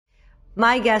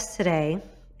My guest today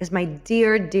is my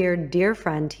dear, dear, dear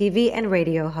friend, TV and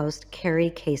radio host,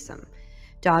 Kerri Kasem,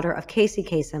 daughter of Casey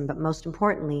Kasem, but most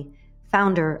importantly,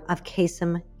 founder of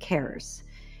Kasem Cares,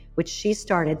 which she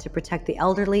started to protect the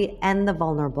elderly and the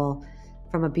vulnerable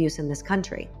from abuse in this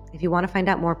country. If you want to find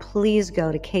out more, please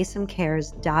go to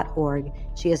kasemcares.org.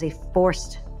 She is a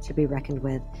force to be reckoned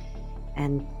with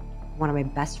and one of my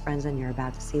best friends, and you're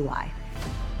about to see why.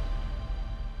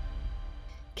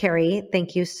 Kerri,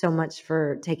 thank you so much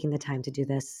for taking the time to do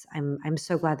this. I'm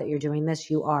so glad that you're doing this.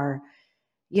 You are,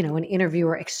 an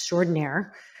interviewer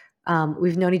extraordinaire.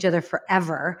 We've known each other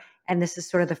forever, and this is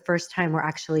sort of the first time we're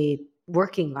actually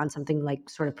working on something like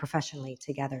sort of professionally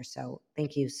together. So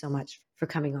thank you so much for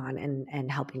coming on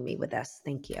and helping me with this.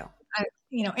 Thank you.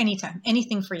 Anytime,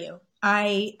 anything for you.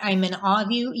 I'm in awe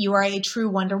of you. You are a true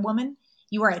Wonder Woman.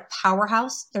 You are a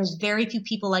powerhouse. There's very few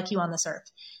people like you on this earth.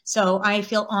 So I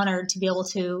feel honored to be able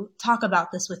to talk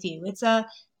about this with you. It's a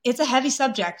heavy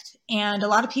subject, and a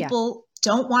lot of people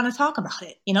don't want to talk about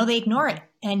it. They ignore it.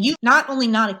 And you not only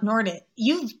not ignored it,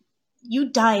 you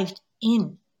dived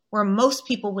in where most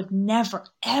people would never,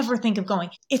 ever think of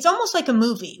going. It's almost like a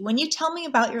movie. When you tell me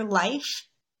about your life,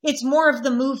 it's more of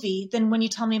the movie than when you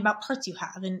tell me about parts you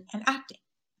have and acting.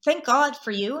 Thank God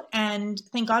for you, and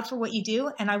thank God for what you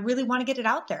do. And I really want to get it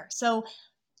out there. So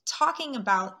talking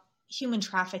about human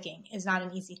trafficking is not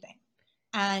an easy thing.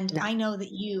 And I know that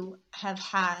you have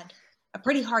had a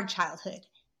pretty hard childhood.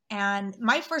 And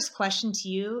my first question to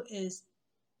you is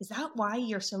that why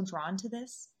you're so drawn to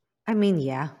this? I mean,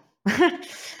 yeah.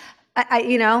 It's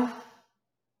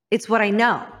what I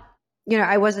know.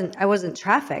 I wasn't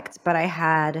trafficked, but I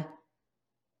had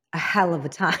a hell of a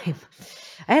time.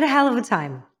 I had a hell of a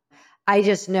time. I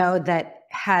just know that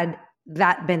had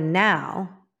that been now,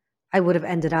 I would have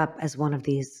ended up as one of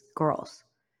these girls,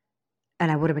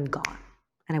 and I would have been gone,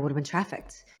 and I would have been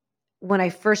trafficked. When I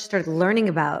first started learning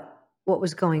about what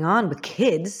was going on with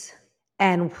kids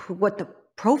and what the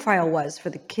profile was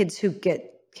for the kids who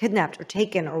get kidnapped or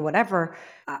taken or whatever,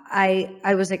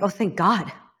 I was like, oh, thank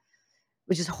God,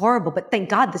 which is horrible. But thank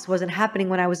God this wasn't happening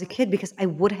when I was a kid, because I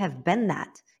would have been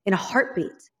that in a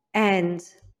heartbeat. And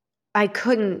I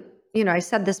couldn't, I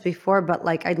said this before, but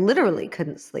I literally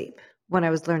couldn't sleep when I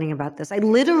was learning about this. I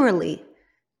literally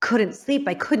couldn't sleep.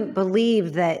 I couldn't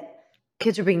believe that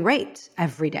kids were being raped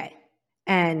every day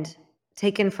and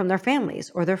taken from their families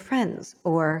or their friends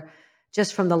or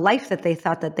just from the life that they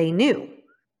thought that they knew.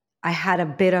 I had a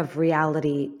bit of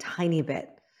reality, tiny bit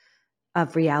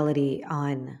of reality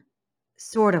on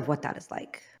sort of what that is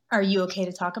like. Are you okay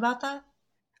to talk about that?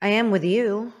 I am with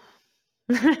you.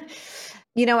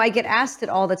 I get asked it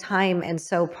all the time. And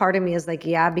so part of me is like,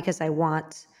 yeah, because I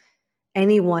want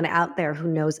anyone out there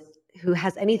who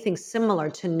has anything similar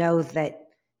to know that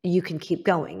you can keep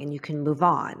going and you can move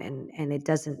on and it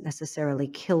doesn't necessarily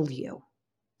kill you.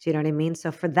 Do you know what I mean?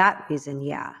 So for that reason,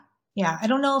 yeah. Yeah. I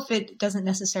don't know if it doesn't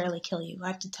necessarily kill you. I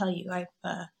have to tell you,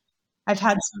 I've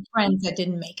had some friends that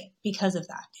didn't make it because of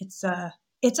that.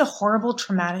 It's a horrible,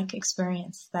 traumatic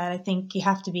experience that I think you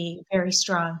have to be very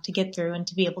strong to get through and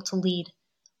to be able to lead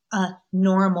a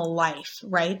normal life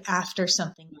right after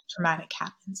something traumatic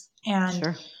happens. And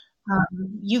Sure.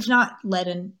 You've not led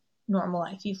a normal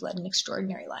life. You've led an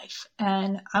extraordinary life.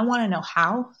 And I want to know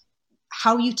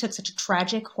how you took such a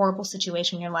tragic, horrible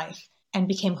situation in your life and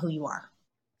became who you are.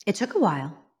 It took a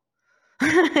while.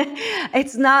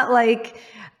 It's not like,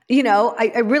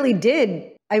 I really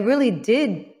did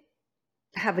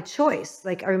have a choice.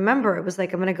 I remember it was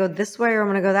like, I'm going to go this way or I'm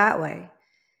going to go that way.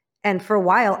 And for a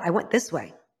while I went this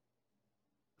way.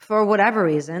 For whatever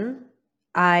reason,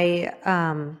 I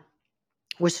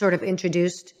was sort of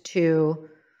introduced to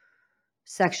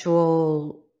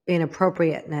sexual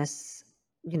inappropriateness,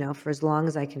 for as long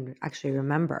as I can actually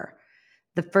remember.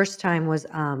 The first time was,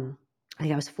 I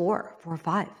think I was four or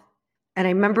five. And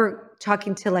I remember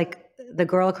talking to the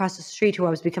girl across the street who I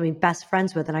was becoming best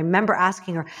friends with. And I remember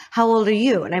asking her, how old are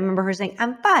you? And I remember her saying,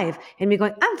 I'm 5. And me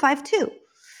going, I'm 5 too.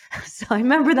 So I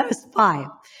remember that I was 5.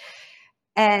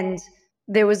 And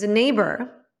there was a neighbor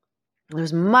who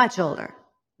was much older.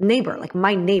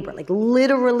 My neighbor,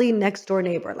 literally next door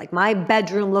neighbor. My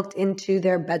bedroom looked into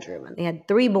their bedroom and they had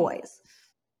 3 boys.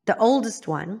 The oldest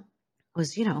one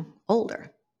was,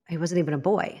 older. He wasn't even a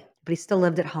boy, but he still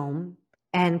lived at home.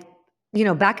 And,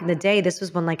 back in the day, this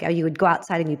was when you would go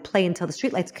outside and you'd play until the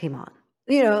streetlights came on.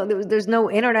 There's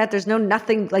no internet, there's no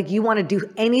nothing. You want to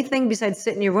do anything besides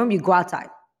sit in your room, you go outside.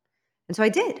 And so I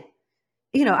did.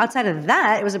 Outside of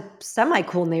that, it was a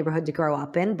semi-cool neighborhood to grow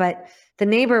up in, but the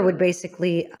neighbor would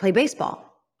basically play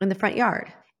baseball in the front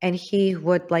yard. And he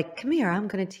would come here, I'm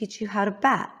going to teach you how to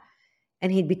bat.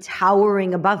 and he'd be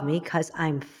towering above me because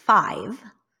I'm 5.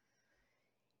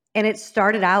 And it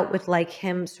started out with like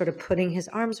him sort of putting his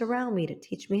arms around me to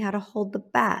teach me how to hold the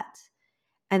bat.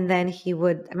 And then I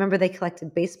remember they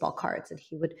collected baseball cards, and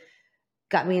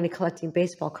got me into collecting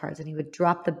baseball cards, and he would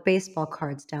drop the baseball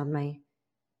cards down my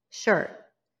shirt.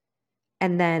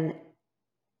 And then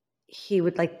he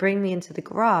would like bring me into the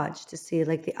garage to see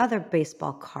like the other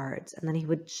baseball cards. And then he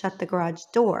would shut the garage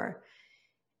door.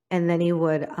 And then he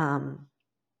would,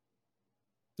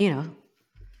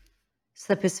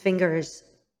 slip his fingers.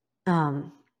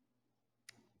 So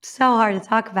hard to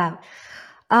talk about.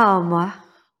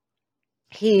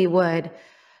 He would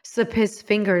slip his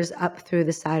fingers up through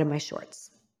the side of my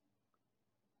shorts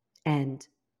and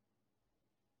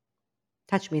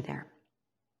touch me there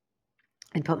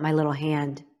and put my little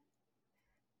hand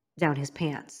down his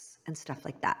pants and stuff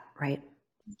like that, right?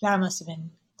 That must have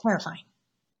been terrifying.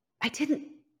 I didn't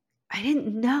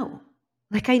know.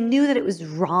 Like, I knew that it was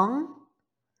wrong,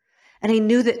 and I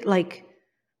knew that like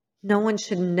no one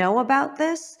should know about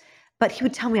this, but he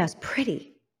would tell me I was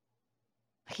pretty.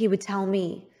 He would tell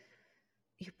me,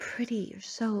 "You're pretty, you're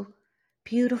so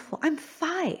beautiful." I'm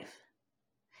 5.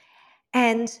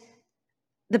 And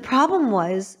the problem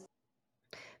was,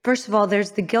 first of all,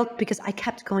 there's the guilt because I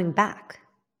kept going back.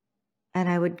 And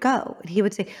I would go, and he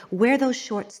would say, "Wear those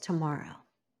shorts tomorrow."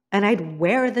 And I'd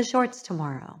wear the shorts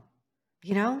tomorrow,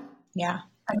 you know? Yeah.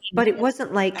 I mean, But it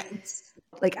wasn't like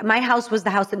my house was the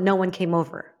house that no one came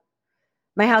over.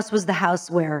 My house was the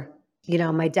house where,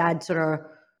 my dad sort of,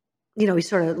 he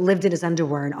sort of lived in his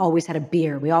underwear and always had a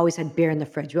beer. We always had beer in the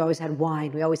fridge. We always had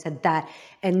wine. We always had that.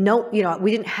 And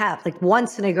we didn't have, like,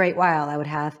 once in a great while, I would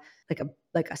have like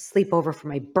a sleepover for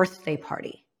my birthday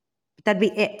party. But that'd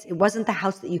be it. It wasn't the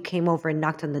house that you came over and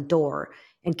knocked on the door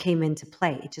and came in to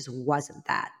play. It just wasn't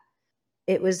that.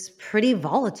 It was pretty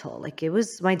volatile. Like, it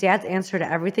was, my dad's answer to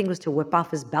everything was to whip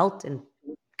off his belt and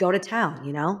go to town,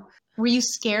 Were you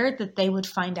scared that they would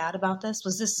find out about this?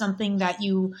 Was this something that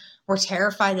you were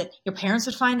terrified that your parents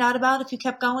would find out about if you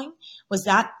kept going? Was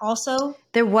that also?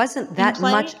 There wasn't that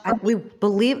much. We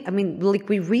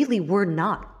really were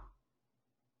not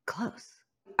close.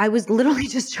 I was literally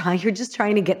you're just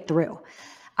trying to get through.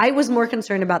 I was more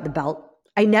concerned about the belt.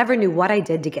 I never knew what I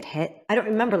did to get hit. I don't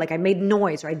remember, like, I made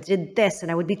noise or I did this,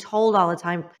 and I would be told all the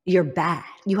time, "You're bad.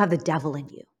 You have the devil in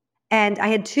you." And I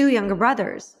had 2 younger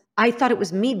brothers. I thought it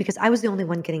was me because I was the only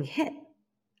one getting hit.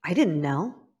 I didn't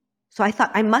know. So I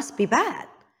thought I must be bad.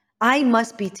 I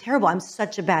must be terrible. I'm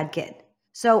such a bad kid.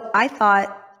 So I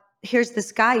thought, here's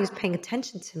this guy who's paying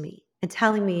attention to me and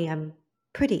telling me I'm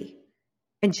pretty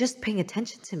and just paying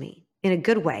attention to me in a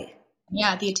good way.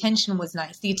 Yeah, the attention was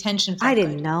nice. The attention felt I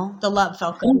didn't good. know. The love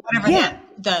felt good. Whatever Yeah.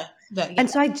 Yeah. And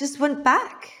so I just went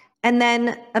back. And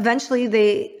then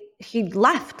eventually he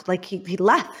left. Like, he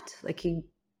left. Like, he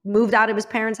moved out of his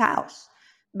parents' house.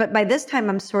 But by this time,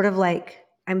 I'm sort of like,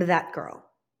 I'm that girl.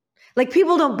 Like,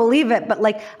 people don't believe it, but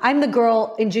like, I'm the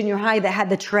girl in junior high that had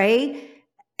the tray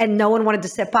and no one wanted to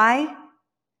sit by.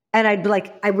 And I'd be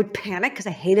like, I would panic because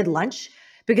I hated lunch,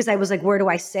 because I was like, where do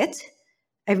I sit?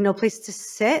 I have no place to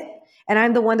sit. And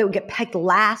I'm the one that would get pegged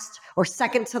last or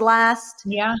second to last.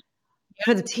 Yeah.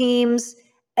 For the teams.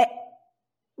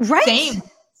 Right?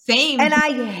 Same. And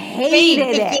I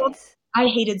hated it. I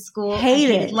hated school. I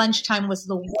hated lunchtime was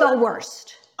the worst. The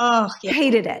worst. Oh, yeah.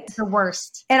 Hated it. The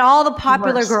worst. And all the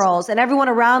popular girls and everyone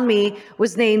around me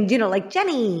was named, like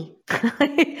Jenny.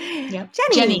 Yep.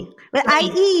 Jenny. With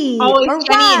IE Always or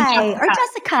Jenny Y or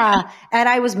Jessica. And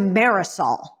I was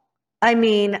Marisol. I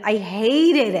mean, I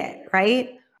hated it,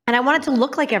 right? And I wanted to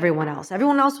look like everyone else.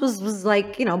 Everyone else was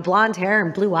like, blonde hair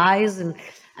and blue eyes. And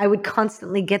I would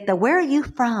constantly get where are you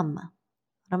from? And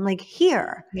I'm like,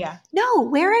 here. Yeah. No,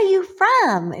 where are you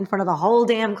from? In front of the whole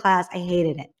damn class. I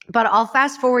hated it. But I'll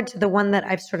fast forward to the one that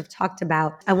I've sort of talked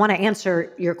about. I want to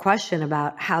answer your question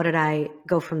about how did I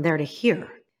go from there to here?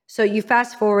 So you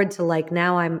fast forward to like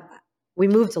now we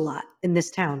moved a lot in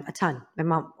this town, a ton. My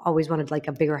mom always wanted like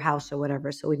a bigger house or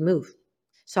whatever. So we'd move.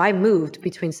 So I moved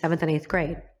between 7th and 8th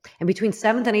grade. And between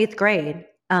 7th and 8th grade,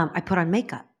 I put on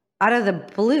makeup. Out of the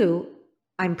blue,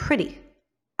 I'm pretty.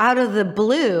 Out of the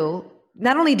blue,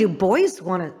 not only do boys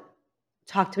want to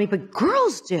talk to me, but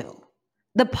girls do.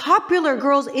 The popular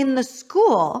girls in the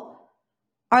school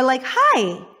are like,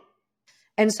 hi.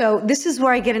 And so this is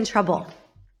where I get in trouble.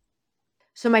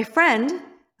 So my friend,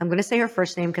 I'm going to say her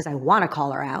first name because I want to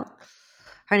call her out.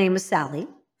 Her name is Sally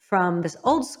from this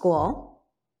old school.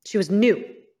 She was new,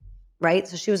 right?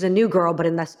 So she was a new girl, but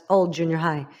in this old junior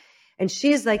high. And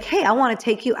she's like, hey, I want to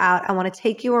take you out. I want to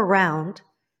take you around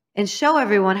and show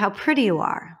everyone how pretty you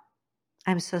are.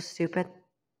 I'm so stupid.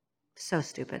 So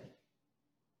stupid.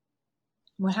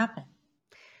 What happened?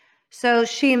 So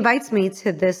she invites me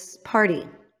to this party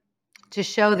to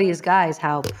show these guys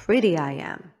how pretty I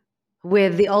am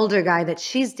with the older guy that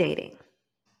she's dating.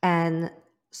 And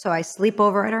so I sleep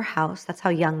over at her house. That's how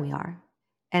young we are.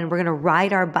 And we're going to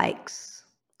ride our bikes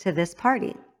to this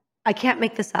party. I can't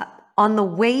make this up. On the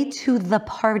way to the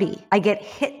party, I get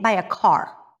hit by a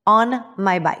car on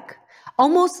my bike.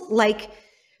 Almost like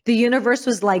the universe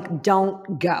was like,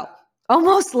 don't go.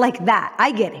 Almost like that.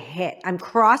 I get hit. I'm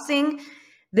crossing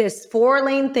this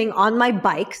 4-lane thing on my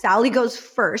bike. Sally goes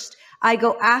first. I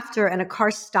go after, and a car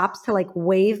stops to like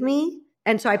wave me.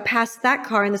 And so I pass that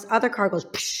car, and this other car goes,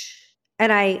 psh,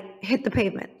 and I hit the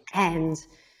pavement. And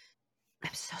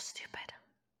I'm so stupid.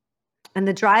 And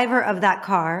the driver of that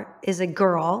car is a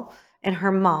girl and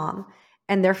her mom,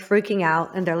 and they're freaking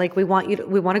out, and they're like, we want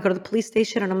to go to the police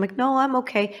station. And I'm like, no, I'm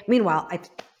okay. Meanwhile, I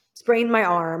sprained my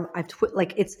arm.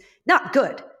 Like, it's not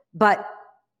good, but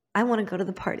I want to go to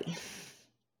the party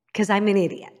because I'm an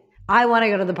idiot. I want to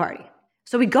go to the party.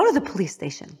 So we go to the police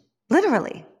station,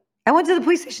 literally. I went to the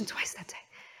police station twice that day.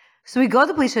 So we go to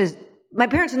the police station. My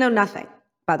parents know nothing,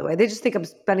 by the way. They just think I'm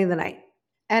spending the night.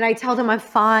 And I tell them I'm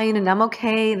fine and I'm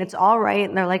okay and it's all right.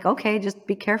 And they're like, okay, just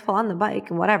be careful on the bike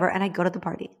and whatever. And I go to the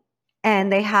party.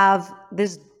 And they have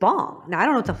this bong. Now, I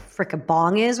don't know what the frick a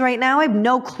bong is right now. I have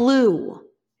no clue.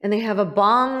 And they have a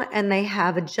bong and they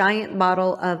have a giant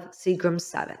bottle of Seagram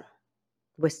 7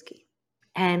 whiskey.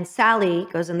 And Sally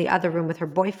goes in the other room with her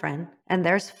boyfriend, and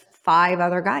there's 5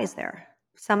 other guys there.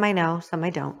 Some I know, some I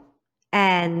don't.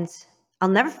 And I'll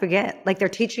never forget, like, they're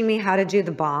teaching me how to do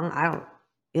the bong. I don't,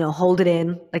 hold it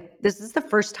in. Like, this is the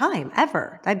first time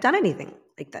ever I've done anything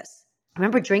like this. I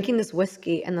remember drinking this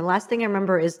whiskey, and the last thing I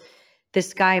remember is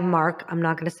this guy, Mark, I'm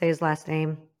not going to say his last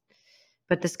name,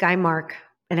 but this guy, Mark,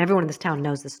 and everyone in this town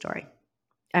knows this story.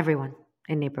 Everyone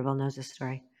in Naperville knows this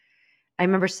story. I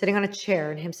remember sitting on a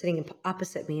chair and him sitting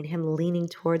opposite me and him leaning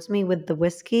towards me with the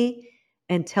whiskey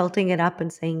and tilting it up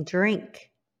and saying,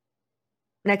 drink.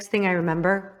 Next thing I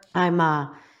remember, I'm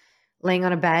laying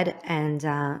on a bed and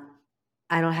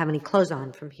I don't have any clothes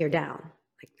on from here down,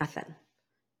 like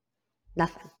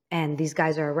nothing. And these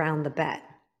guys are around the bed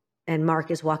and Mark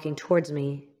is walking towards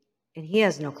me and he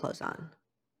has no clothes on.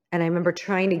 And I remember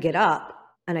trying to get up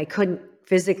and I couldn't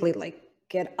physically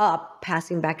get up,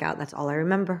 passing back out. That's all I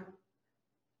remember.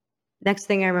 Next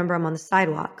thing I remember, I'm on the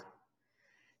sidewalk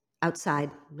outside.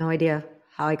 No idea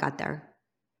how I got there.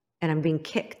 And I'm being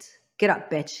kicked. Get up,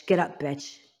 bitch. Get up,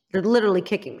 bitch. They're literally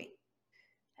kicking me.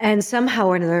 And somehow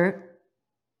or another,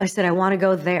 I said, I want to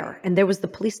go there. And there was the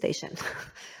police station,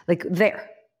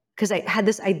 there. Because I had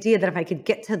this idea that if I could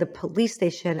get to the police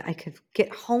station, I could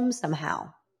get home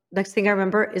somehow. Next thing I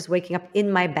remember is waking up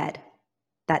in my bed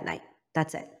that night.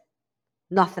 That's it.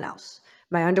 Nothing else.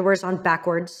 My underwear's on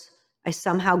backwards. I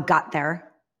somehow got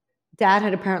there. Dad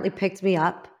had apparently picked me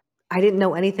up. I didn't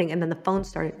know anything. And then the phone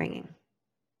started ringing.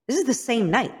 This is the same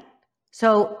night.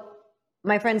 So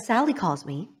my friend Sally calls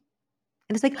me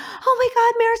and it's like, oh my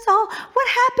God, Marisol, what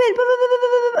happened?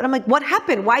 And I'm like, what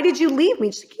happened? Why did you leave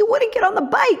me? She's like, you wouldn't get on the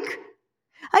bike.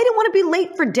 I didn't want to be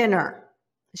late for dinner.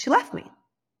 She left me.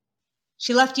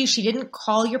 She left you. She didn't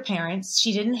call your parents.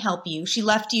 She didn't help you. She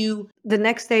left you. The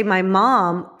next day, my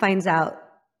mom finds out.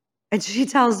 And she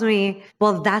tells me,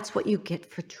 well, that's what you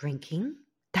get for drinking.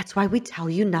 That's why we tell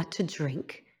you not to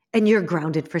drink. And you're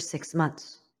grounded for 6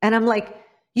 months. And I'm like,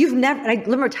 and I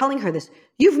remember telling her this,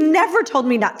 you've never told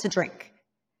me not to drink.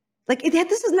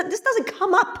 This doesn't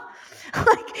come up.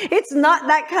 It's not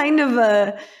that kind of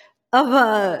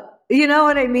a, you know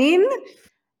what I mean?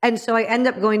 And so I end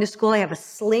up going to school. I have a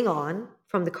sling on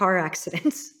from the car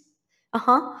accidents.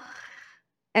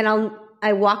 And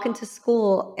I walk into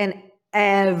school and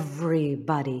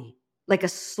everybody, like a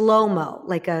slow-mo,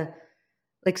 like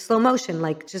slow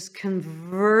motion, just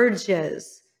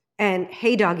converges. And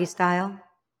hey, doggy style.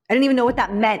 I didn't even know what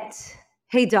that meant.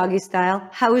 Hey, doggy style.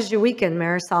 How was your weekend,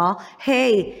 Marisol?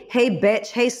 Hey, bitch.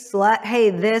 Hey, slut. Hey,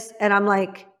 this. And I'm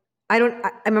like, I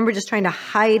remember just trying to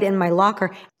hide in my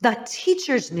locker. The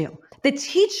teachers knew. The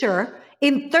teacher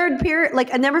in 3rd period,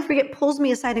 I never forget, pulls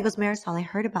me aside and goes, Marisol, I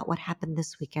heard about what happened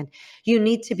this weekend. You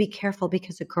need to be careful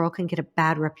because a girl can get a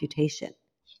bad reputation.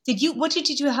 What did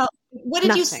you do? What did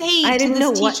Nothing. you say I to didn't this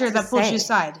know what teacher to that pulled say. you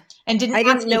aside and didn't I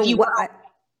ask didn't know if you what were?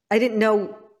 I didn't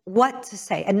know what to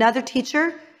say. Another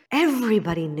teacher,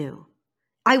 everybody knew.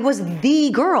 I was the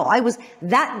girl. I was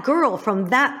that girl from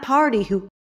that party who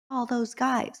all those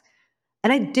guys.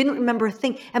 And I didn't remember a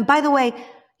thing. And by the way,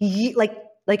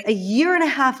 like a year and a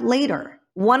half later,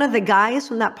 one of the guys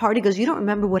from that party goes, you don't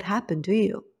remember what happened, do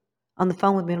you? On the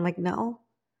phone with me. And I'm like, no.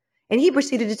 And he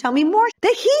proceeded to tell me more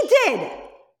that he did.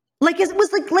 Like it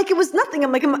was like it was nothing.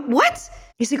 I'm like, what?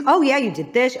 He's like, oh yeah, you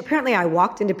did this. Apparently I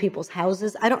walked into people's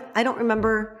houses. I don't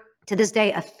remember to this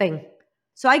day a thing.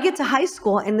 So I get to high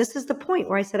school, and this is the point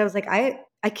where I said, I was like, I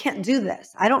can't do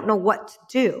this. I don't know what to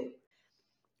do.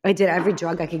 I did every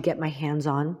drug I could get my hands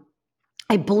on.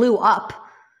 I blew up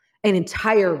an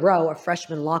entire row of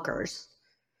freshman lockers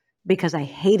because I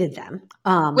hated them. Wait.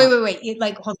 Hold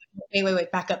on.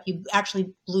 Wait. Back up. You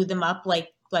actually blew them up like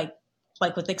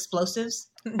with explosives?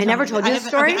 I never told you the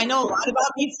story. Okay, I know a lot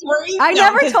about these stories. I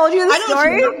never told you the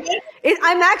story.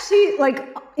 I'm actually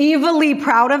like evilly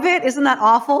proud of it. Isn't that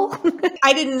awful?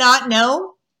 I did not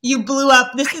know you blew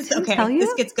up. This is okay. Tell you?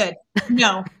 This gets good.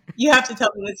 No, you have to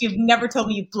tell me this. You've never told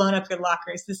me you've blown up your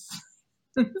lockers. This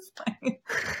is fine.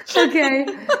 Okay.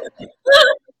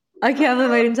 I can't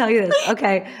believe I didn't tell you this.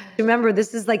 Okay. Remember,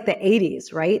 this is like the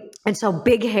 80s, right? And so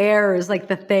big hair is like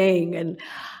the thing. And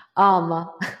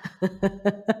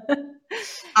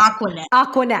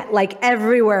Aquanet, like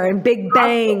everywhere, and big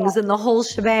bangs and the whole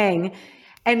shebang.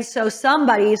 And so some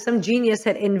genius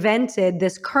had invented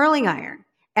this curling iron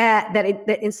that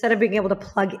instead of being able to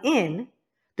plug in,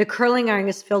 the curling iron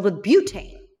is filled with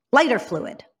butane, lighter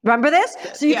fluid. Remember this?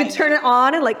 So you could turn it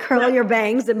on and like curl your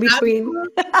bangs in between.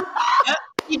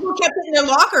 People kept it in their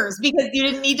lockers because you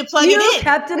didn't need to plug it in. You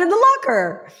kept it in the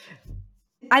locker.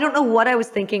 I don't know what I was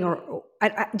thinking, or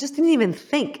I just didn't even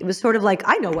think. It was sort of like,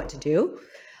 I know what to do.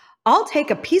 I'll take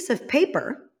a piece of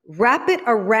paper, wrap it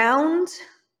around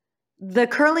the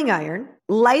curling iron,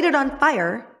 light it on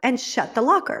fire, and shut the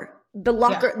locker.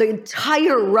 The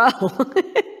entire row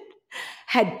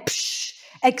had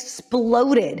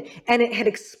exploded, and it had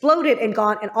exploded and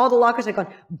gone, and all the lockers had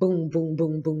gone boom, boom,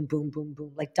 boom, boom, boom, boom,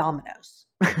 boom, like dominoes.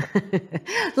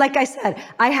 Like I said,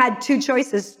 I had two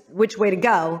choices which way to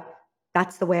go.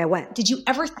 That's the way I went. Did you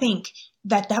ever think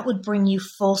that would bring you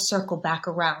full circle back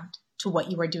around to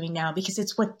what you are doing now? Because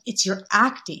it's your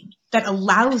acting that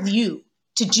allows you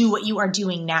to do what you are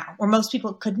doing now, or most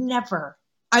people could never.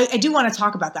 I do want to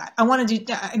talk about that. I want to do,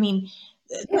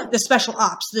 the special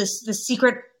ops, the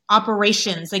secret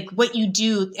operations, like what you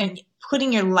do and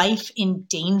putting your life in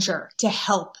danger to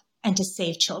help and to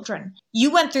save children. You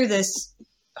went through this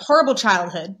horrible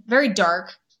childhood, very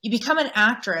dark. You become an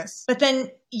actress, but then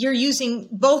you're using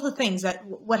both the things, that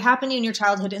what happened in your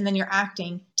childhood and then you're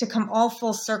acting, to come all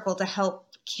full circle to help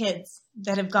kids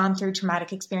that have gone through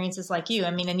traumatic experiences like you.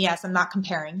 I mean, and yes, I'm not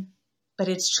comparing, but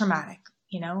it's traumatic,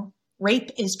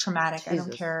 Rape is traumatic. Jesus. I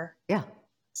don't care. Yeah.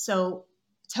 So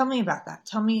tell me about that.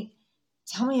 Tell me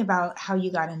about how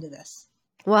you got into this.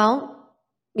 Well,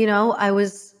 I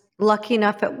was lucky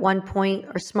enough at one point,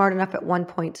 or smart enough at one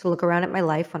point, to look around at my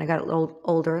life when I got a little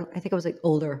older. I think I was like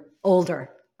older.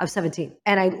 I was 17.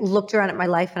 And I looked around at my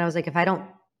life and I was like, if I don't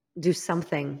do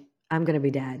something, I'm going to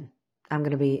be dead. I'm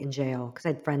going to be in jail. Because I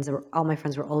had friends all my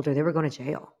friends were older. They were going to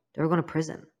jail. They were going to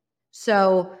prison.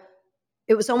 So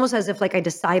it was almost as if like I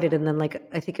decided, and then like,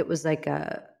 I think it was like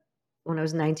when I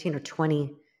was 19 or 20, I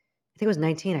think it was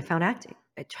 19, I found acting.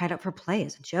 I tried out for a play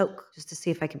as a joke, just to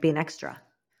see if I could be an extra,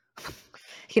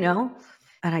 and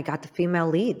I got the female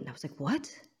lead, and I was like,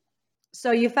 what?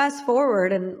 So you fast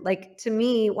forward, and like, to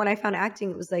me, when I found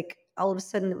acting, it was like, all of a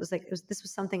sudden, this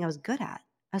was something I was good at.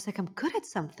 I was like, I'm good at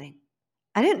something.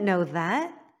 I didn't know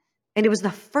that. And it was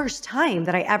the first time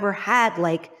that I ever had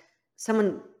like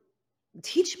someone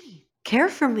teach me, care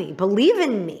for me, believe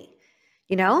in me,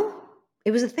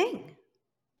 it was a thing.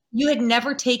 You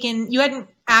hadn't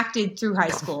acted through high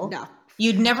school. No.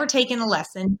 You'd never taken a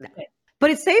lesson. No.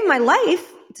 But it saved my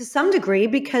life to some degree,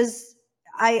 because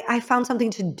I found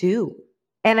something to do,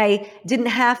 and I didn't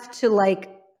have to like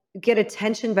get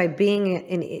attention by being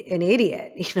an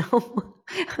idiot,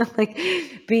 like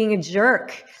being a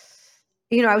jerk.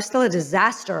 I was still a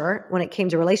disaster when it came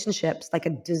to relationships, like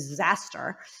a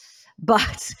disaster,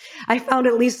 but I found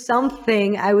at least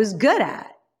something I was good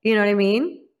at. You know what I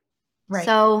mean? Right.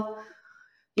 So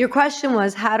your question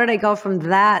was, how did I go from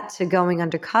that to going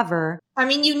undercover? I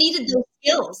mean, you needed those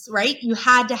skills, right? You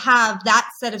had to have that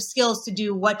set of skills to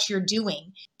do what you're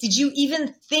doing. Did you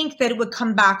even think that it would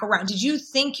come back around? Did you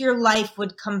think your life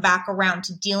would come back around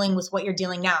to dealing with what you're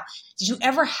dealing now? Did you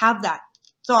ever have that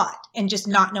thought and just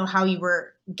not know how you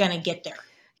were going to get there?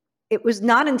 It was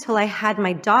not until I had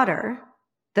my daughter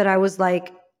that I was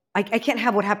like, I can't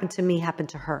have what happened to me happen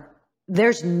to her.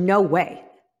 There's no way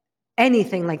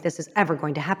anything like this is ever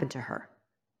going to happen to her.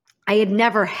 I had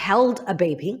never held a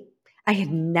baby. I had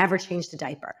never changed a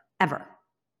diaper, ever.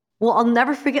 Well, I'll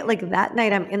never forget, like that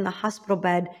night I'm in the hospital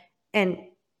bed and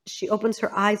she opens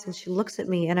her eyes and she looks at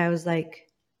me and I was like,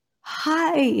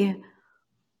 hi,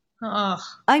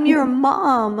 I'm your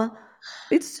mom.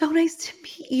 It's so nice to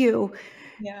meet you.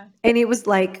 Yeah. And it was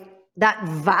like that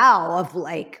vow of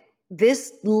like,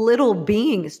 this little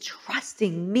being is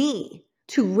trusting me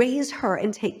to raise her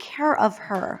and take care of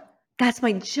her. That's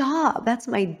my job. That's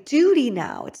my duty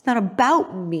now. It's not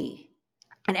about me.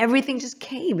 And everything just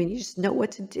came and you just know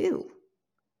what to do.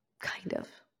 Kind of.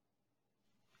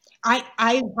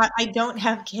 I don't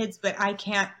have kids, but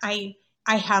I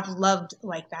have loved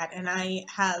like that, and I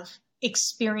have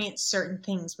experienced certain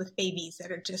things with babies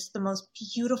that are just the most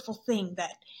beautiful thing,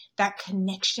 that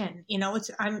connection.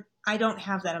 I don't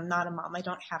have that. I'm not a mom. I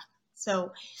don't have that.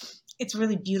 So it's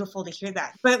really beautiful to hear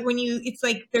that. But it's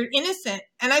like they're innocent,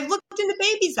 and I've looked into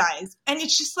babies' eyes, and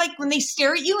it's just like when they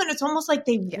stare at you, and it's almost like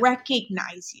they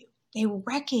recognize you. They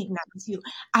recognize you.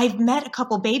 I've met a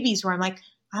couple babies where I'm like,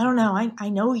 I don't know, I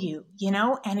know you,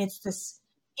 and it's this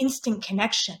instant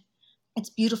connection. It's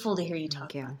beautiful to hear you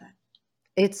talk about that.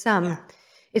 It's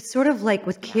sort of like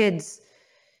with kids.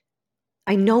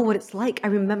 I know what it's like. I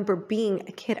remember being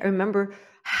a kid. I remember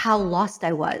how lost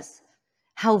I was,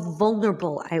 how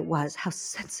vulnerable I was, how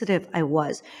sensitive I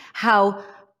was, how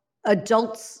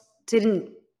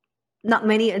not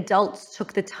many adults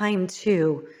took the time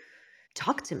to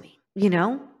talk to me,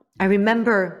 I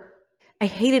remember I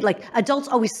hated, like, adults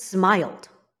always smiled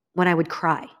when I would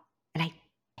cry, and I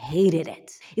hated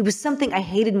it. It was something I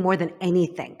hated more than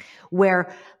anything,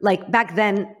 where, like, back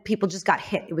then, people just got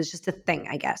hit. It was just a thing,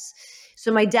 I guess.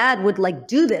 So my dad would, like,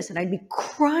 do this, and I'd be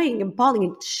crying and bawling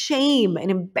in shame and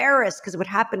embarrassed because it would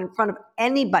happen in front of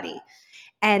anybody.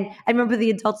 And I remember the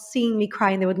adults seeing me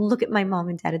cry, and they would look at my mom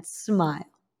and dad and smile,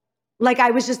 like I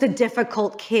was just a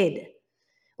difficult kid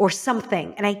or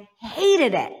something, and I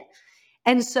hated it.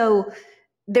 And so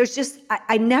there's just,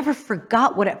 I never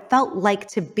forgot what it felt like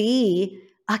to be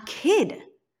a kid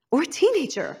or a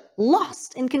teenager,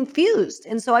 lost and confused.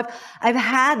 And so I've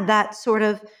had that sort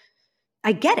of,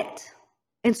 I get it.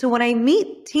 And so when I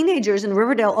meet teenagers, and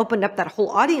Riverdale opened up that whole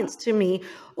audience to me,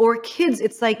 or kids,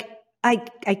 it's like I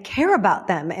care about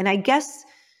them. And I guess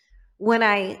when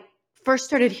I first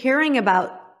started hearing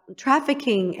about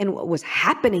trafficking and what was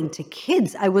happening to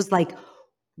kids, I was like,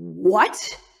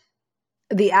 what?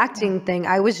 The acting thing,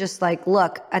 I was just like,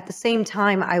 look, at the same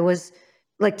time, I was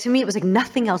like, to me, it was like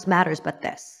nothing else matters but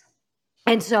this.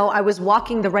 And so I was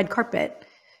walking the red carpet.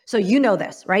 So you know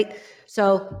this, right?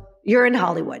 So you're in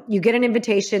Hollywood. You get an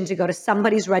invitation to go to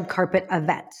somebody's red carpet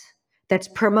event that's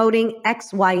promoting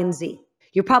X, Y, and Z.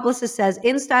 Your publicist says,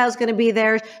 InStyle is going to be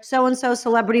there. So-and-so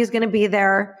celebrity is going to be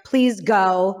there. Please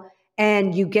go.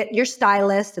 And you get your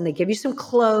stylist, and they give you some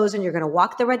clothes, and you're going to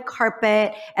walk the red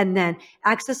carpet. And then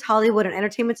Access Hollywood and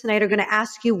Entertainment Tonight are going to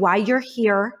ask you why you're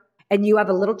here. And you have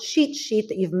a little cheat sheet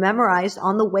that you've memorized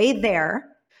on the way there.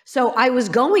 So I was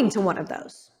going to one of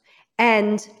those,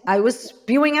 and I was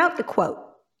spewing out the quote.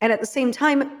 And at the same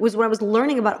time was when I was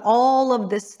learning about all of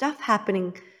this stuff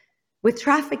happening with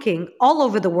trafficking all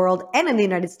over the world, and in the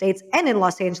United States, and in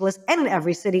Los Angeles, and in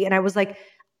every city. And I was like,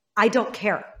 I don't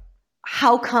care.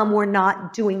 How come we're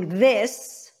not doing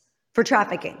this for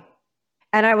trafficking?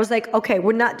 And I was like, okay,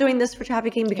 we're not doing this for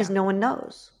trafficking because no one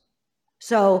knows.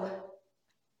 So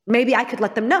maybe I could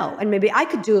let them know, and maybe I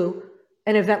could do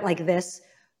an event like this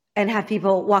and have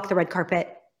people walk the red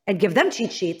carpet and give them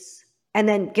cheat sheets, and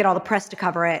then get all the press to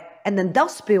cover it. And then they'll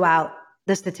spew out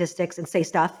the statistics and say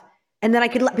stuff. And then I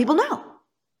could let people know.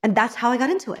 And that's how I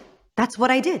got into it. That's what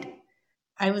I did.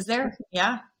 I was there.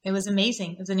 Yeah. It was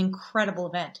amazing. It was an incredible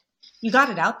event. You got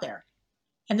it out there.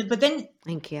 But then,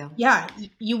 thank you. Yeah,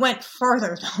 you went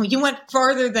further though. You went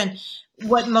farther than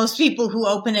what most people who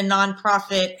open a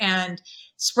nonprofit and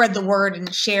spread the word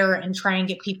and share and try and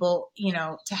get people,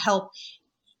 to help.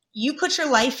 You put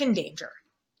your life in danger.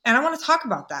 And I want to talk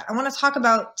about that. I want to talk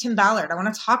about Tim Ballard. I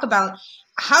want to talk about,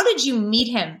 how did you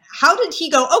meet him? How did he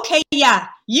go, okay, yeah,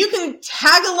 you can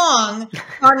tag along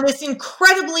on this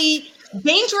incredibly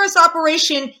dangerous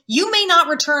operation. You may not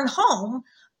return home,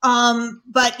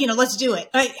 but let's do it.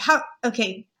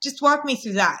 Okay, just walk me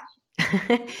through that.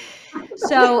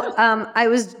 So I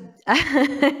was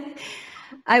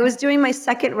I was doing my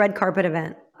second red carpet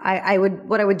event.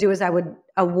 What I would do is I would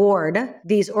award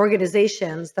these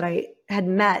organizations that I had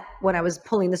met when I was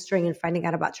pulling the string and finding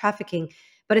out about trafficking,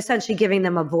 but essentially giving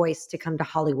them a voice to come to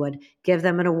Hollywood, give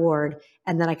them an award,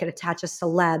 and then I could attach a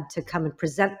celeb to come and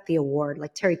present the award.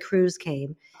 Like Terry Crews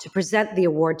came to present the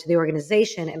award to the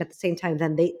organization, and at the same time,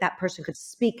 then that person could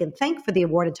speak and thank for the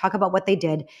award and talk about what they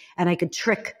did, and I could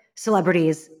trick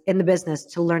celebrities in the business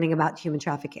to learning about human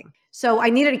trafficking. So I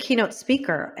needed a keynote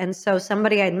speaker. And so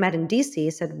somebody I'd met in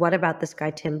DC said, what about this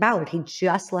guy, Tim Ballard? He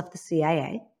just left the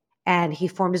CIA, and he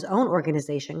formed his own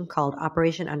organization called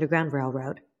Operation Underground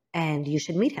Railroad, and you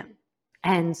should meet him.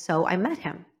 And so I met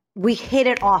him. We hit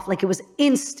it off like it was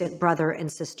instant, brother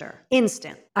and sister.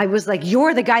 Instant. I was like,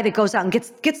 you're the guy that goes out and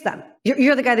gets them.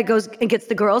 You're the guy that goes and gets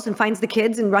the girls and finds the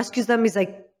kids and rescues them. He's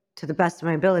like, to the best of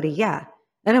my ability, yeah.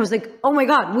 And I was like, oh my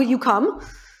God, will you come?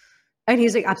 And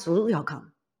he's like, absolutely, I'll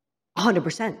come.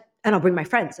 100%. And I'll bring my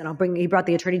friends, and he brought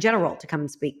the attorney general to come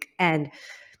and speak. And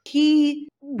he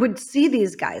would see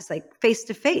these guys like face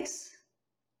to face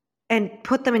and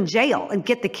put them in jail and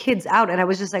get the kids out. And I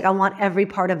was just like, I want every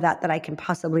part of that I can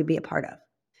possibly be a part of.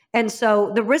 And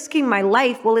so the risking my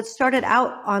life, well, it started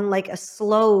out on like a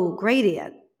slow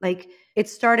gradient. Like it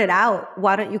started out,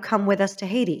 why don't you come with us to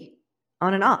Haiti,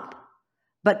 on and up,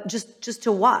 but just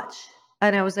to watch.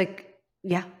 And I was like,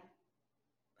 yeah,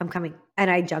 I'm coming. And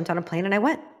I jumped on a plane and I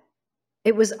went.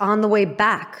 It was on the way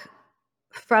back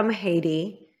from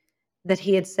Haiti that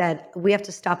he had said, we have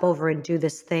to stop over and do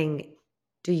this thing.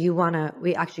 Do you want to,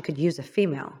 we actually could use a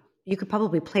female. You could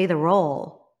probably play the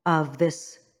role of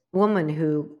this woman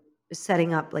who is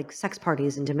setting up like sex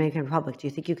parties in Dominican Republic. Do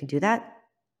you think you could do that?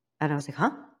 And I was like, huh?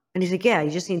 And he's like, yeah,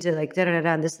 you just need to like,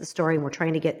 da-da-da-da, and this is the story, and we're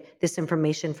trying to get this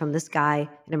information from this guy,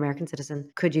 an American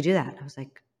citizen. Could you do that? I was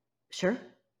like, sure.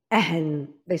 And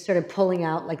they started pulling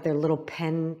out like their little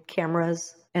pen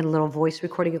cameras and little voice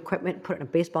recording equipment, put it in a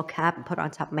baseball cap and put it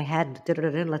on top of my head, and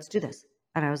da-da-da-da, let's do this.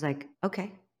 And I was like,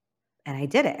 okay. And I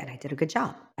did it, and I did a good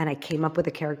job. And I came up with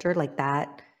a character like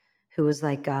that who was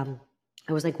like, I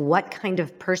was like, what kind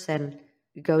of person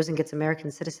goes and gets American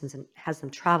citizens and has them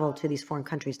travel to these foreign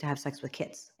countries to have sex with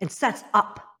kids and sets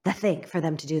up the thing for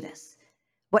them to do this?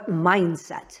 What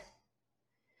mindset?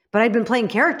 But I'd been playing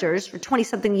characters for 20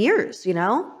 something years, you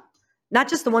know, not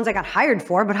just the ones I got hired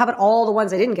for, but how about all the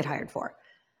ones I didn't get hired for,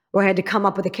 where I had to come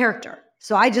up with a character.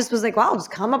 So I just was like, well, I'll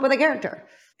just come up with a character.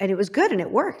 And it was good and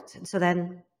it worked. And so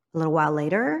then a little while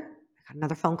later, I got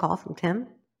another phone call from Tim.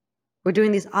 We're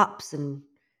doing these ops in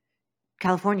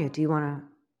California. Do you want to,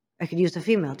 I could use a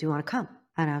female. Do you want to come?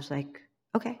 And I was like,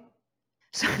 okay.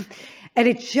 So, and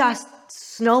it just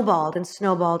snowballed and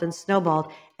snowballed and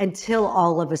snowballed until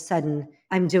all of a sudden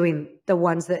I'm doing the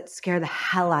ones that scare the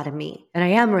hell out of me. And I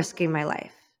am risking my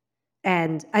life.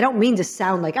 And I don't mean to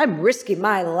sound like I'm risking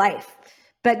my life,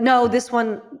 but no, this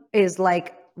one is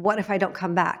like, what if I don't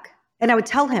come back? And I would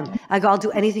tell him, I go, I'll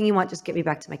do anything you want. Just get me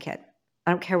back to my kid.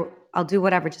 I don't care. I'll do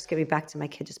whatever. Just get me back to my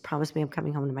kid. Just promise me I'm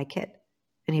coming home to my kid.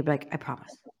 And he'd be like, I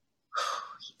promise.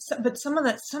 So, but some of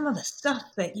the stuff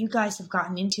that you guys have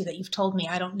gotten into that you've told me,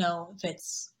 I don't know if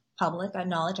it's public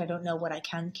knowledge. I don't know what I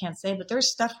can't say, but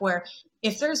there's stuff where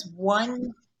if there's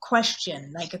one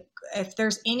question, like if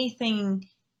there's anything,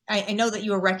 I know that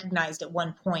you were recognized at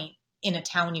one point in a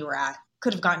town you were at,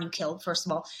 could have gotten you killed, first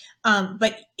of all.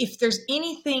 But if there's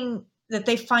anything that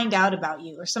they find out about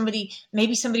you, or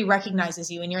maybe somebody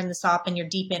recognizes you and you're in the SOP and you're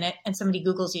deep in it and somebody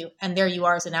Googles you and there you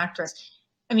are as an actress,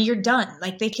 I mean, you're done.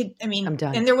 Like they could, I mean, I'm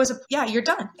done. And you're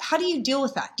done. How do you deal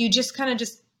with that? Do you just kind of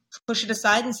just push it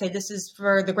aside and say, this is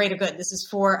for the greater good. This is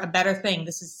for a better thing.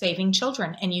 This is saving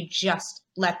children. And you just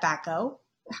let that go?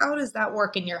 How does that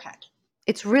work in your head?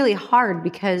 It's really hard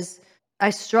because I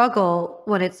struggle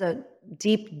when it's a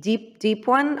deep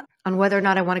one on whether or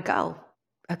not I want to go.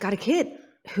 I've got a kid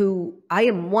who I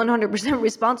am 100%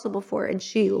 responsible for, and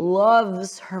she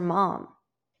loves her mom.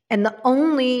 And the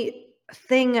only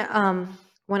thing,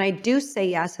 when I do say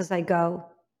yes, as I go,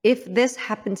 if this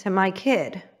happened to my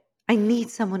kid, I need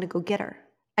someone to go get her.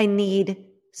 I need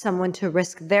someone to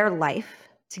risk their life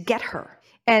to get her.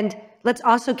 And let's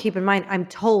also keep in mind, I'm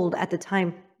told at the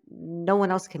time, no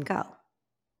one else can go.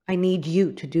 I need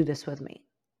you to do this with me.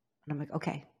 And I'm like,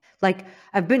 okay. Like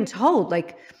I've been told,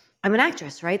 like I'm an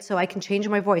actress, right? So I can change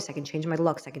my voice. I can change my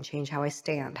looks. I can change how I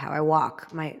stand, how I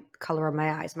walk, my color of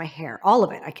my eyes, my hair, all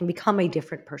of it. I can become a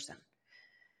different person,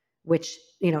 which,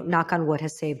 you know, knock on wood,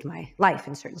 has saved my life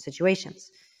in certain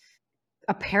situations.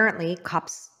 Apparently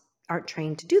cops aren't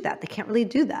trained to do that. They can't really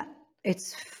do that.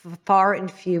 It's far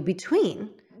and few between.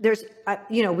 There's,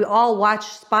 you know, we all watch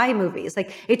spy movies.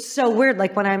 Like it's so weird.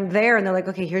 Like when I'm there and they're like,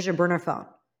 okay, here's your burner phone.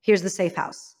 Here's the safe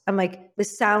house. I'm like,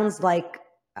 this sounds like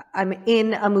I'm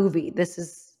in a movie. This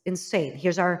is insane.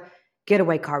 Here's our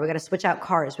getaway car. We got to switch out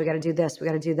cars. We got to do this. We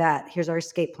got to do that. Here's our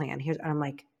escape plan. And I'm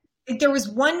like, there was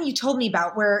one you told me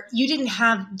about where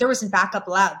there wasn't backup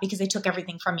allowed because they took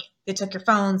everything from you. They took your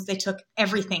phones. They took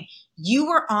everything. You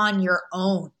were on your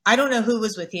own. I don't know who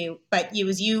was with you, but it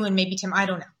was you and maybe Tim. I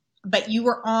don't know. But you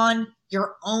were on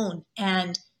your own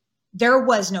and there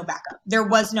was no backup. There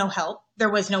was no help.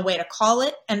 There was no way to call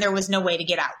it and there was no way to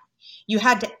get out. You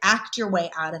had to act your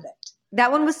way out of it.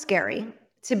 That one was scary.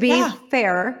 To be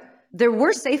fair, there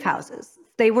were safe houses.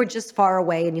 They were just far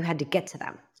away and you had to get to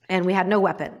them. And we had no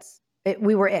weapons.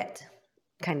 We were it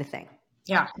kind of thing.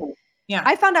 Yeah. Yeah.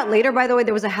 I found out later, by the way,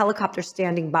 there was a helicopter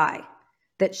standing by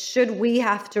that should we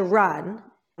have to run,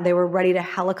 they were ready to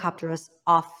helicopter us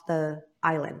off the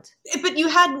island. But you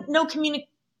had no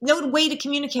way to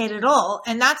communicate at all.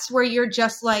 And that's where you're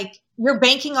just like, you're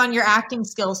banking on your acting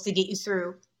skills to get you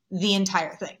through the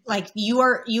entire thing. Like you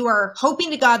are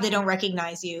hoping to God they don't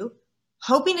recognize you,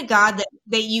 hoping to God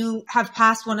that you have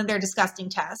passed one of their disgusting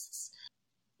tests.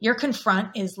 Your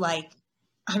confront is like,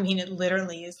 I mean, it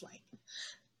literally is like,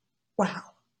 wow.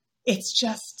 It's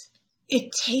just,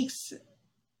 it takes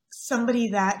somebody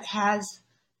that has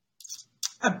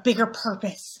a bigger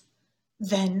purpose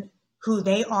than who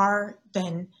they are,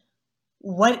 than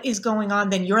what is going on,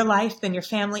 than your life, than your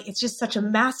family. It's just such a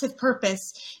massive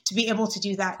purpose to be able to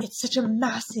do that. It's such a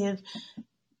massive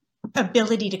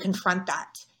ability to confront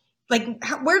that. Like,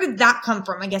 where did that come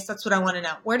from? I guess that's what I want to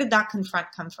know. Where did that confront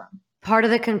come from? Part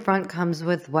of the confront comes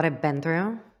with what I've been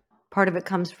through. Part of it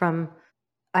comes from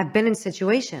I've been in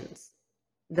situations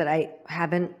that I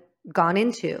haven't gone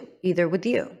into either with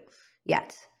you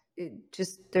yet.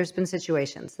 There's been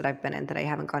situations that I've been in that I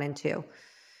haven't gone into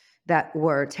that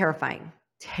were terrifying.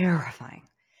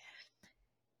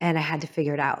 And I had to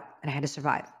figure it out, and I had to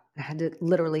survive. I had to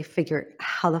literally figure,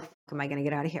 how the fuck am I going to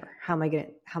get out of here? How am I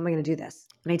going to do this?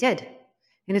 And I did.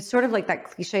 And it's sort of like that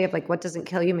cliche of like, what doesn't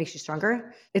kill you makes you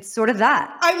stronger. It's sort of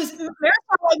that. I was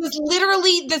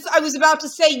literally this. I was about to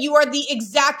say, you are the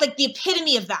exact, like the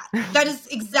epitome of that. That is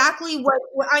exactly what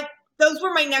those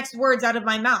were my next words out of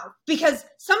my mouth, because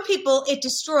some people it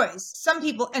destroys, some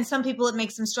people it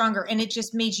makes them stronger. And it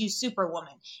just made you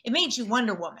Superwoman. It made you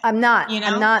Wonder Woman. I'm not, you know?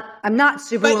 I'm not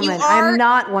Superwoman. I'm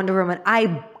not Wonder Woman.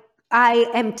 I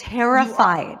am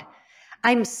terrified.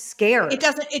 I'm scared. It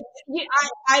doesn't,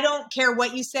 I don't care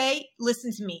what you say.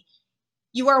 Listen to me.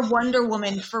 You are Wonder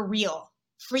Woman for real.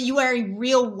 You are a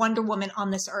real Wonder Woman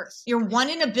on this earth. You're 1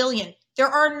 in a billion. There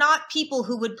are not people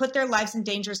who would put their lives in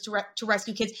danger to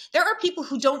rescue kids. There are people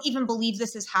who don't even believe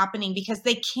this is happening because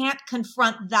they can't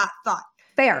confront that thought.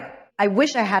 Fair. I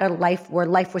wish I had a life where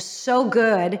life was so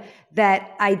good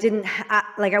that I didn't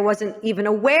I wasn't even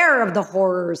aware of the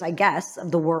horrors, I guess, of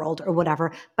the world or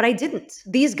whatever, but I didn't.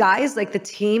 These guys, like the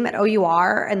team at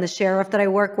OUR and the sheriff that I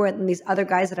work with and these other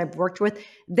guys that I've worked with,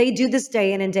 they do this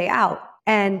day in and day out.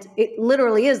 And it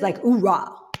literally is like,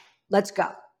 hoorah, let's go.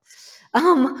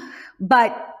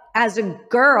 But as a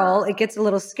girl, it gets a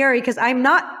little scary because I'm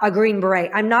not a Green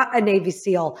Beret. I'm not a Navy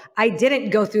SEAL. I didn't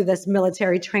go through this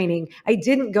military training. I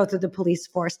didn't go through the police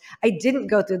force. I didn't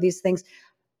go through these things.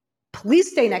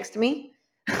 Please stay next to me.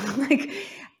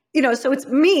 So it's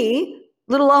me,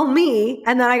 little old me.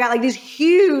 And then I got like these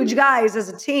huge guys as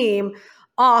a team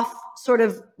off sort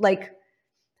of like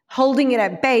holding it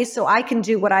at bay so I can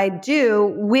do what I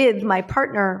do with my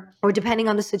partner or depending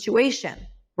on the situation,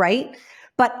 right?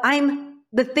 But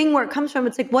the thing where it comes from,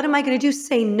 it's like, what am I going to do?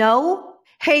 Say no?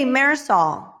 Hey,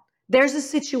 Marisol, there's a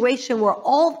situation where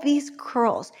all these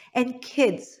girls and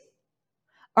kids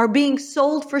are being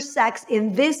sold for sex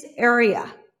in this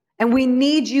area, and we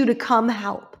need you to come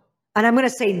help. And I'm going to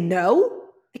say no?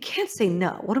 I can't say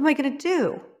no. What am I going to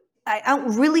do? I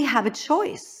don't really have a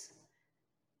choice.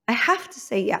 I have to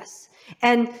say yes.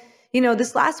 And,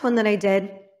 this last one that I did,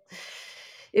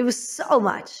 it was so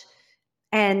much.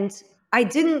 And I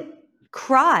didn't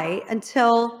cry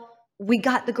until we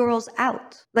got the girls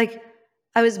out. Like,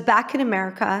 I was back in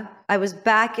America. I was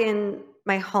back in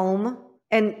my home.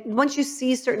 And once you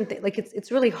see certain things, like it's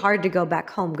really hard to go back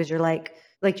home because you're like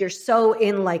you're so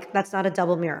in, like, that's not a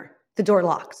double mirror. The door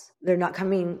locks. They're not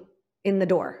coming in the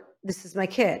door. This is my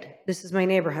kid. This is my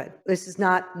neighborhood. This is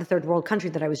not the third world country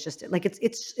that I was just in. Like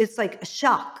it's like a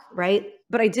shock, right?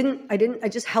 But I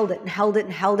just held it and held it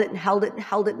and held it and held it and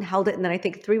held it and held it. And then I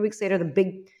think 3 weeks later, the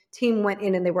big team went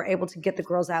in and they were able to get the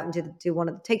girls out and do one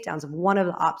of the takedowns of one of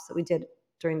the ops that we did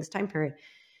during this time period.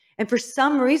 And for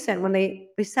some reason, when they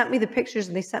sent me the pictures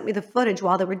and they sent me the footage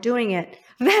while they were doing it,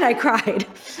 then I cried.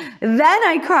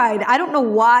 I don't know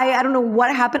why. I don't know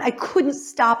what happened. I couldn't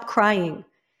stop crying.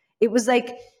 It was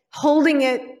like holding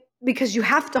it because you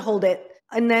have to hold it.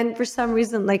 And then for some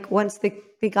reason, like once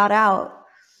they got out,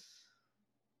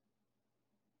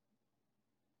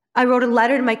 I wrote a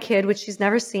letter to my kid, which she's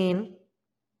never seen,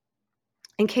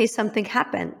 in case something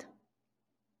happened.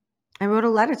 I wrote a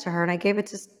letter to her and I gave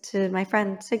it to my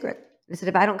friend Sigrid. I said,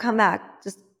 if I don't come back,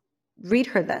 just read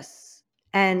her this.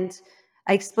 And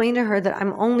I explained to her that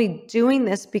I'm only doing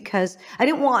this because I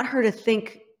didn't want her to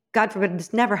think, God forbid,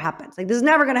 this never happens. Like, this is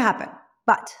never going to happen.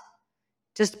 But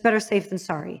just better safe than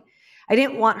sorry. I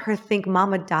didn't want her to think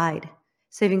Mama died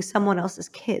saving someone else's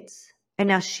kids. And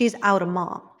now she's out a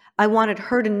mom. I wanted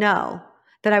her to know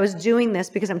that I was doing this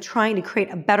because I'm trying to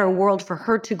create a better world for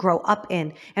her to grow up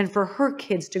in and for her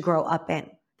kids to grow up in.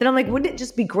 Then I'm like, wouldn't it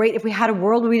just be great if we had a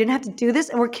world where we didn't have to do this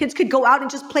and where kids could go out and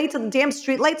just play till the damn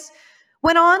streetlights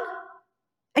went on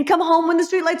and come home when the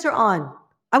streetlights are on?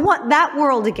 I want that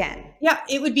world again. Yeah,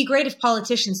 it would be great if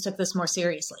politicians took this more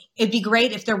seriously. It'd be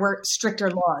great if there were stricter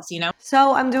laws,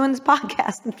 So I'm doing this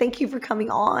podcast, and thank you for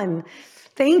coming on.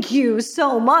 Thank you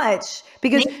so much,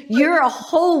 because you're a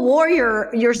whole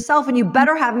warrior yourself, and you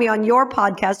better have me on your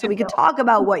podcast so we can talk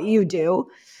about what you do.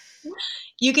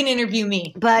 You can interview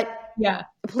me. But yeah,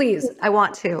 please, I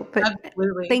want to. But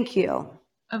absolutely. Thank you.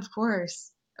 Of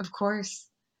course.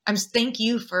 Thank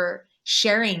you for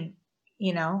sharing.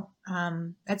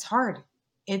 That's hard.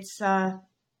 It's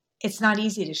not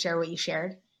easy to share what you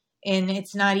shared, and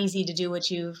it's not easy to do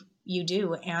what you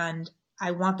do. And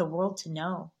I want the world to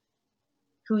know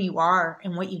who you are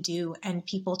and what you do, and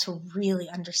people to really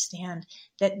understand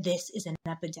that this is an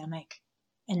epidemic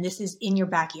and this is in your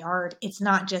backyard. It's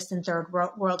not just in third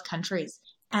world countries,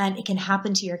 and it can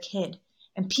happen to your kid.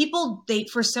 And people, they,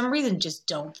 for some reason, just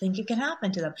don't think it can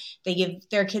happen to them. They give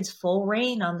their kids full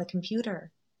reign on the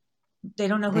computer. They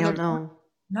don't know who they're doing.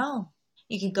 No.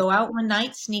 You could go out one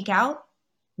night, sneak out,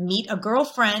 meet a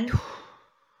girlfriend.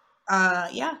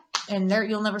 And there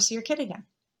you'll never see your kid again.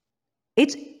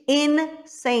 It's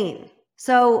insane.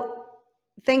 So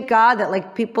thank God that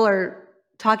like people are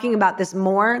talking about this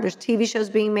more. There's TV shows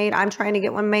being made. I'm trying to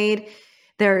get one made.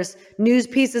 There's news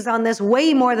pieces on this,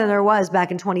 way more than there was back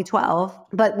in 2012.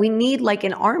 But we need like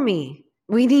an army.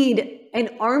 We need an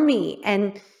army.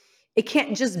 And it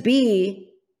can't just be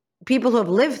people who have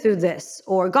lived through this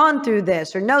or gone through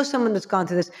this or know someone that's gone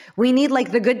through this. We need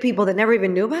like the good people that never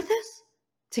even knew about this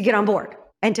to get on board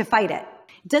and to fight it.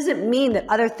 It doesn't mean that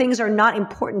other things are not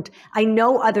important. I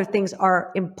know other things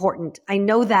are important. I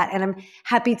know that. And I'm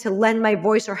happy to lend my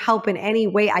voice or help in any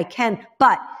way I can.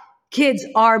 But kids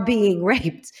are being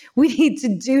raped. We need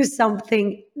to do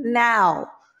something now.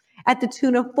 At the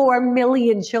tune of 4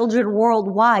 million children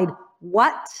worldwide.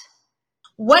 What?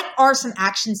 What are some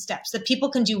action steps that people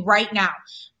can do right now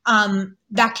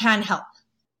that can help?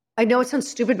 I know it sounds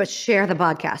stupid, but share the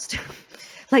podcast.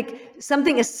 Like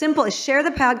something as simple as share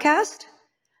the podcast,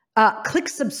 click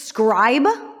subscribe,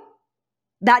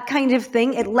 that kind of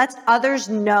thing. It lets others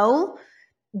know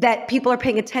that people are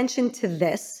paying attention to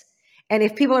this. And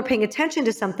if people are paying attention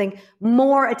to something,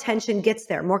 more attention gets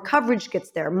there, more coverage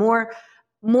gets there, more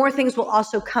things will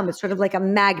also come. It's sort of like a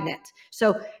magnet.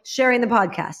 So sharing the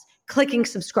podcast, clicking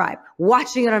subscribe,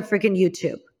 watching it on freaking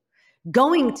YouTube,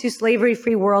 going to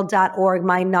slaveryfreeworld.org,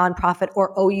 my nonprofit,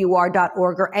 or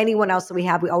our.org, or anyone else that we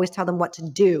have. We always tell them what to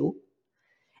do.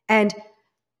 And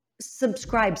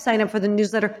subscribe, sign up for the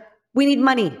newsletter. We need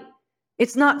money.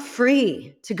 It's not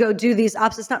free to go do these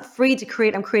ops. It's not free to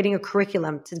create. I'm creating a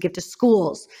curriculum to give to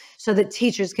schools so that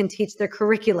teachers can teach their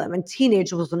curriculum and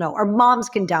teenagers will know, or moms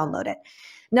can download it.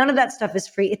 None of that stuff is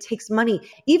free. It takes money.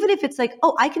 Even if it's like,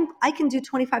 oh, I can do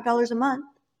 $25 a month.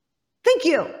 Thank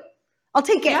you. I'll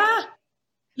take it. Yeah.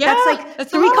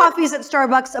 That's 3 coffees at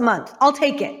Starbucks a month. I'll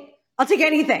take it. I'll take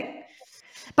anything.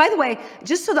 By the way,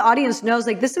 just so the audience knows,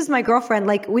 like this is my girlfriend.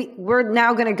 Like we're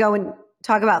now going to go and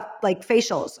talk about like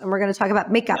facials, and we're going to talk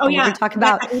about makeup, and we're going to talk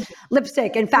about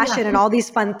lipstick and fashion and all these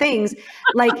fun things.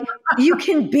 Like you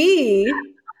can be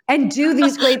and do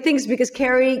these great things, because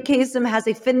Kerri Kasem has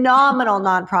a phenomenal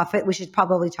nonprofit. We should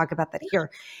probably talk about that here.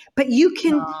 But you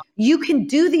can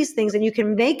do these things and you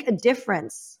can make a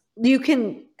difference. You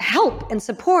can help and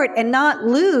support and not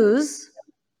lose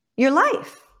your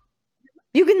life.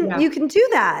 You can do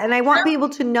that. And I want people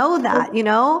to know that,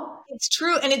 It's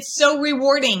true. And it's so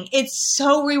rewarding. It's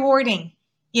so rewarding,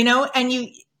 and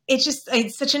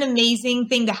it's such an amazing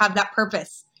thing to have that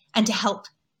purpose and to help.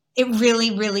 It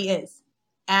really, really is.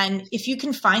 And if you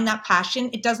can find that passion,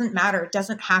 it doesn't matter. It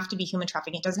doesn't have to be human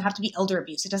trafficking. It doesn't have to be elder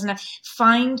abuse. It doesn't have,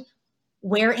 find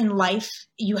where in life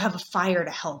you have a fire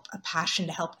to help, a passion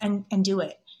to help, and do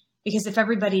it. Because if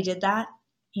everybody did that,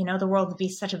 the world would be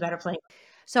such a better place.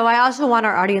 So I also want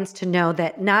our audience to know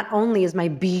that not only is my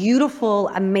beautiful,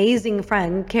 amazing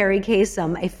friend, Kerri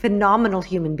Kasem, a phenomenal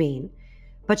human being,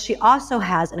 but she also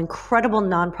has an incredible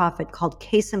nonprofit called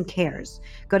Kasem Cares.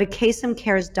 Go to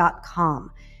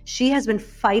kasemcares.com. She has been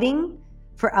fighting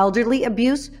for elderly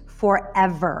abuse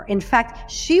forever. In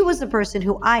fact, she was the person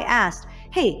who I asked,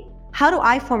 hey, how do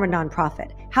I form a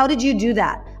nonprofit? How did you do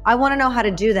that? I want to know how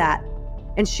to do that.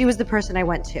 And she was the person I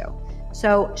went to.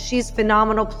 So she's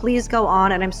phenomenal. Please go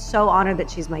on. And I'm so honored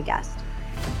that she's my guest.